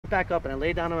back up and I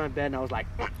lay down on my bed and I was like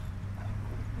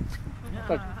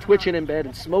twitching in bed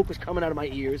and smoke was coming out of my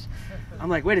ears. I'm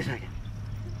like, wait a second.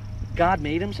 God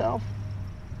made himself?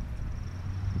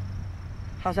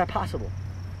 How's that possible?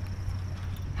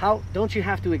 How don't you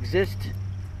have to exist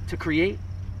to create?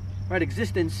 Right?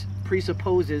 Existence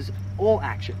presupposes all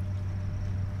action.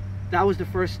 That was the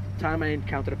first time I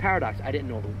encountered a paradox. I didn't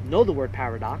know the word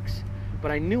paradox,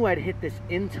 but I knew I'd hit this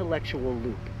intellectual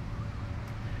loop.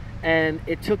 And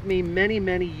it took me many,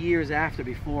 many years after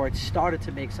before it started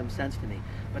to make some sense to me.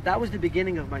 But that was the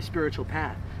beginning of my spiritual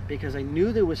path, because I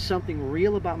knew there was something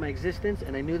real about my existence,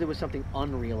 and I knew there was something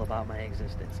unreal about my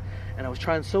existence. And I was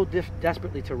trying so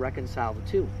desperately to reconcile the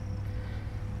two.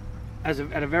 At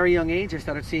a very young age, I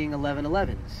started seeing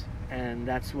 1111s. And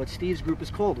that's what Steve's group is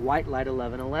called, Whitelight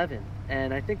 1111.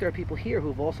 And I think there are people here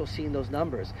who've also seen those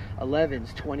numbers,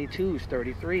 11s, 22s,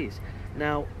 33s.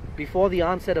 Now, before the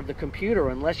onset of the computer,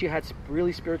 unless you had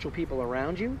really spiritual people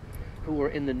around you who were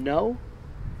in the know,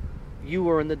 you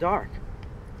were in the dark.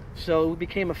 So it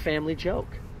became a family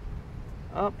joke.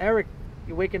 Oh, Eric,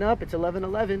 you're waking up, it's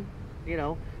 11:11. You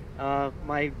know,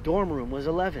 my dorm room was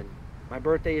 11. My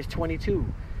birthday is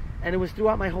 22. And it was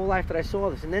throughout my whole life that I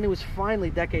saw this. And then it was finally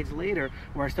decades later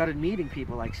where I started meeting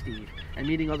people like Steve and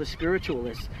meeting other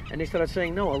spiritualists. And they started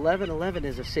saying, no, 1111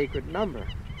 is a sacred number.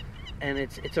 And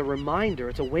it's a reminder,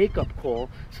 it's a wake-up call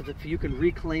so that you can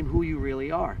reclaim who you really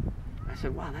are. I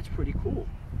said, wow, that's pretty cool.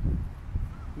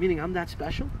 Meaning I'm that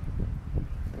special?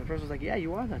 And the person was like, yeah,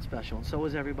 you are that special. And so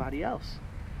is everybody else.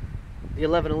 The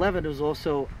 1111 was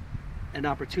also an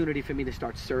opportunity for me to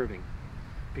start serving.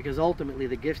 Because ultimately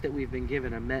the gifts that we've been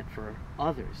given are meant for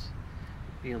others.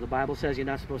 You know, the Bible says you're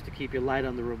not supposed to keep your light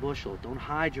under a bushel. Don't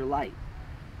hide your light.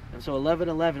 And so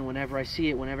 1111, whenever I see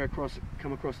it, whenever I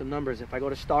come across the numbers, if I go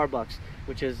to Starbucks,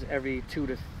 which is every 2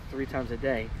 to 3 times a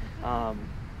day,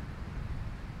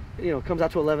 you know, it comes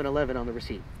out to 1111 on the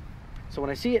receipt. So when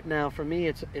I see it now, for me,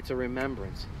 it's a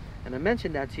remembrance. And I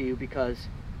mentioned that to you because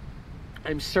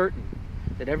I'm certain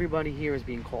that everybody here is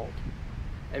being called.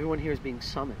 Everyone here is being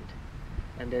summoned.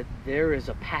 And that there is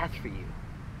a path for you,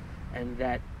 and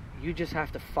that you just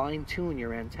have to fine-tune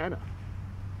your antenna,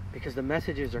 because the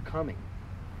messages are coming.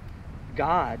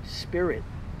 God, Spirit,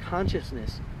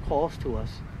 Consciousness calls to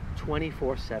us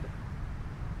 24/7.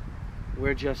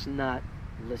 We're just not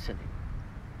listening.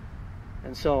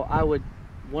 And so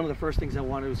one of the first things I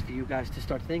wanted was for you guys to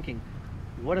start thinking,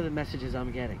 what are the messages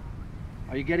I'm getting?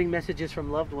 Are you getting messages from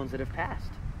loved ones that have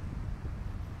passed?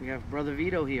 We have Brother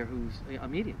Vito here, who's a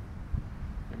medium.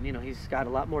 And, you know, he's got a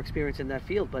lot more experience in that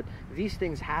field, but these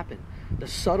things happen. The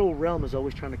subtle realm is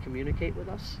always trying to communicate with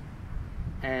us.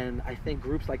 And I think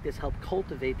groups like this help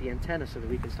cultivate the antenna so that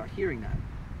we can start hearing that.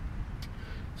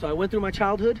 So I went through my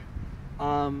childhood,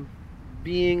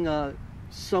 being a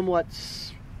somewhat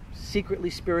secretly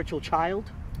spiritual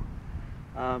child.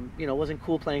 You know, it wasn't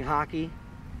cool playing hockey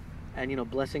and, you know,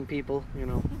 blessing people, you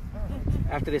know,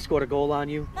 after they scored a goal on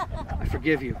you. I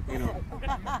forgive you, you know.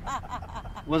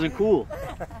 Wasn't cool.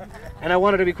 And I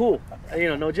wanted to be cool. You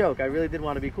know, no joke. I really did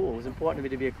want to be cool. It was important to me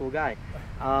to be a cool guy.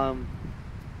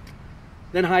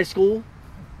 Then high school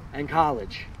and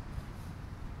college.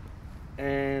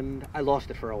 And I lost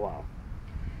it for a while.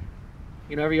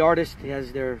 You know, every artist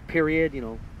has their period. You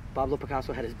know, Pablo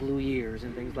Picasso had his blue years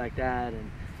and things like that.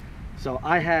 And so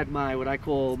I had what I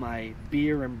call my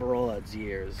beer and broads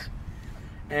years.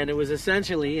 And it was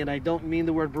essentially, and I don't mean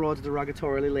the word broads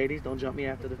derogatorily, ladies, don't jump me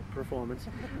after the performance.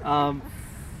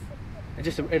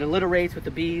 It alliterates with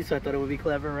the B's, so I thought it would be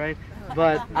clever, right?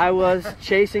 But I was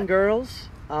chasing girls,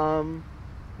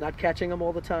 not catching them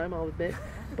all the time, I'll admit,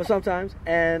 but sometimes.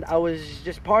 And I was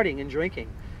just partying and drinking.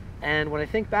 And when I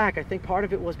think back, I think part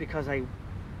of it was because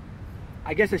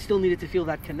I guess I still needed to feel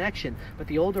that connection. But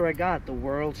the older I got, the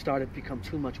world started to become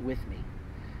too much with me.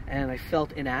 And I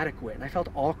felt inadequate, and I felt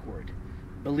awkward,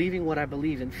 believing what I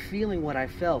believed and feeling what I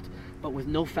felt, but with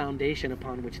no foundation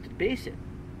upon which to base it.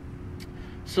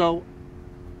 So,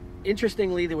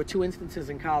 interestingly, there were 2 instances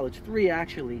in college, 3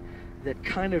 actually, that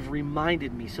kind of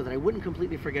reminded me so that I wouldn't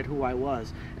completely forget who I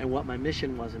was and what my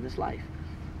mission was in this life.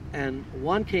 And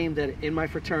one came that in my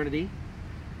fraternity,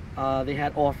 they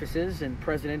had offices and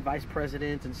president, vice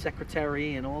president, and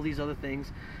secretary, and all these other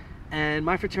things. And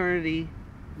my fraternity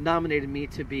nominated me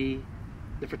to be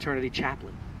the fraternity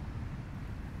chaplain,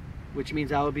 which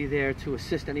means I would be there to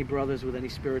assist any brothers with any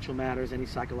spiritual matters, any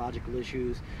psychological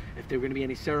issues. If there were going to be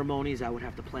any ceremonies, I would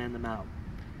have to plan them out.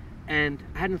 And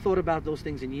I hadn't thought about those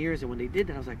things in years, and when they did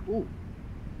that, I was like, ooh,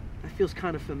 that feels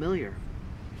kind of familiar.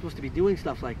 I'm supposed to be doing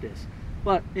stuff like this.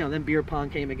 But, you know, then beer pong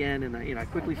came again, and I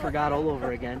quickly forgot all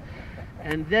over again.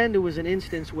 And then there was an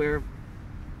instance where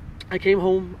I came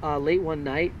home late one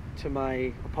night to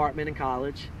my apartment in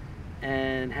college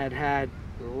and had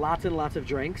lots and lots of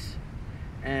drinks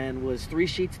and was 3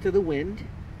 sheets to the wind.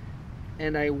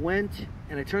 And I went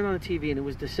and I turned on the TV, and it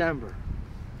was December,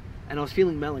 and I was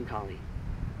feeling melancholy.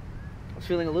 I was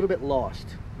feeling a little bit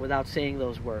lost without saying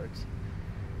those words.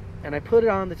 And I put it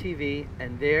on the TV,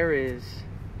 and there is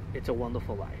It's a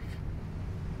Wonderful Life.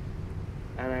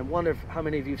 And I wonder how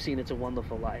many of you have seen It's a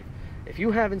Wonderful Life. If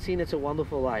you haven't seen It's a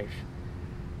Wonderful Life,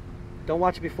 don't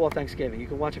watch it before Thanksgiving. You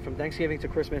can watch it from Thanksgiving to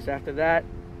Christmas. After that,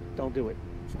 don't do it.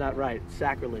 It's not right. It's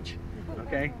sacrilege.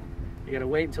 Okay? You gotta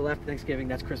wait until after Thanksgiving.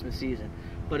 That's Christmas season.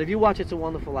 But if you watch It's a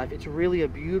Wonderful Life, it's really a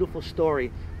beautiful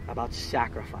story about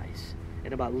sacrifice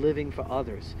and about living for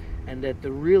others. And that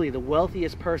the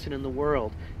wealthiest person in the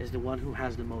world is the one who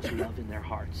has the most love in their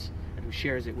hearts and who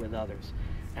shares it with others.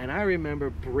 And I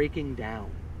remember breaking down.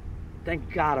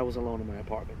 Thank God I was alone in my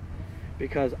apartment,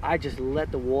 because I just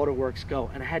let the waterworks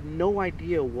go, and I had no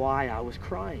idea why I was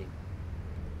crying,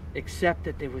 except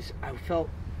that I felt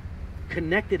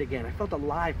connected again. I felt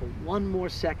alive for one more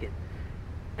second,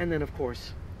 and then of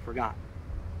course forgot.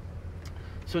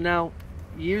 So now,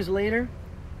 years later,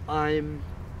 I'm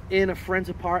in a friend's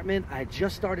apartment. I had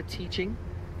just started teaching.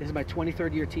 This is my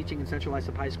 23rd year teaching in Central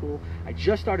Islip High School. I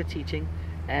just started teaching,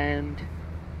 and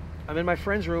I'm in my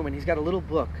friend's room, and he's got a little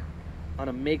book on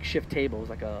a makeshift table. It was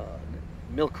like a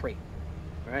milk crate,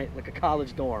 right? Like a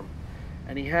college dorm.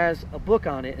 And he has a book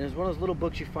on it, and it's one of those little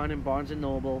books you find in Barnes &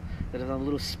 Noble that is on a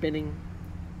little spinning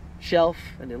shelf,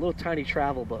 and they're little tiny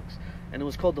travel books. And it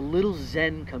was called The Little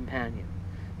Zen Companion.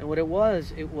 And what it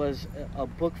was a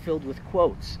book filled with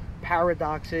quotes,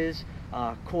 paradoxes,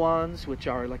 koans, which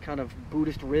are like kind of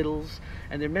Buddhist riddles,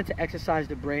 and they're meant to exercise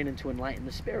the brain and to enlighten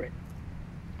the spirit.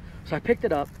 So I picked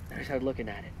it up, and I started looking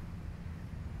at it.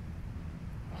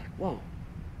 I was like, whoa.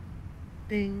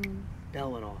 Ding,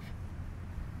 bell went off.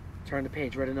 Turned the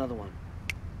page, read another one.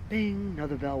 Bing,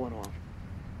 another bell went off.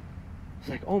 I was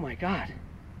like, oh my God.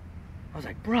 I was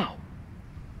like, bro,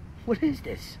 what is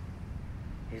this?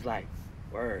 He's like,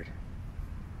 word.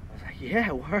 I was like,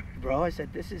 yeah, word, bro. I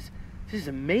said, this is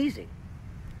amazing.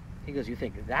 He goes, you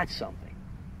think that's something?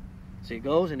 So he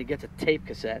goes and he gets a tape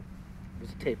cassette. It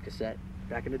was a tape cassette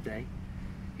back in the day.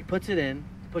 He puts it in,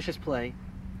 pushes play,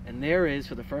 and there is,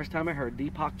 for the first time I heard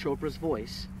Deepak Chopra's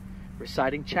voice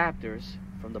reciting chapters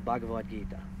from the Bhagavad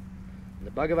Gita. And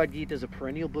the Bhagavad Gita is a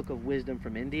perennial book of wisdom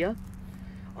from India.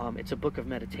 It's a book of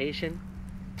meditation.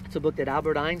 It's a book that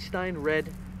Albert Einstein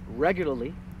read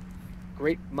regularly,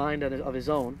 great mind of his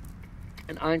own.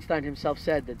 And Einstein himself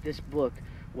said that this book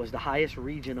was the highest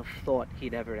region of thought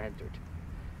he'd ever entered.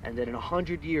 And that in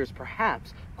 100 years,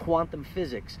 perhaps, quantum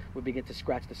physics would begin to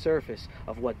scratch the surface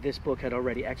of what this book had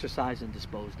already exercised and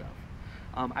disposed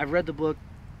of. I've read the book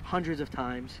hundreds of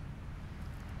times.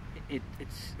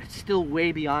 It's still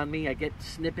way beyond me. I get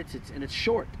snippets, and it's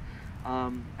short.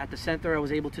 At the center, I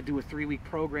was able to do a 3-week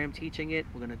program teaching it.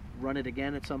 We're going to run it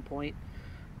again at some point.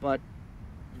 But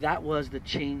that was the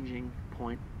changing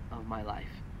point of my life.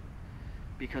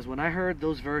 Because when I heard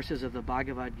those verses of the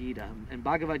Bhagavad Gita, and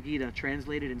Bhagavad Gita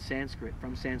translated in Sanskrit,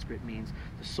 from Sanskrit, means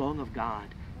the song of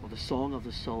God or the song of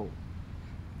the soul.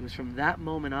 It was from that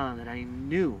moment on that I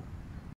knew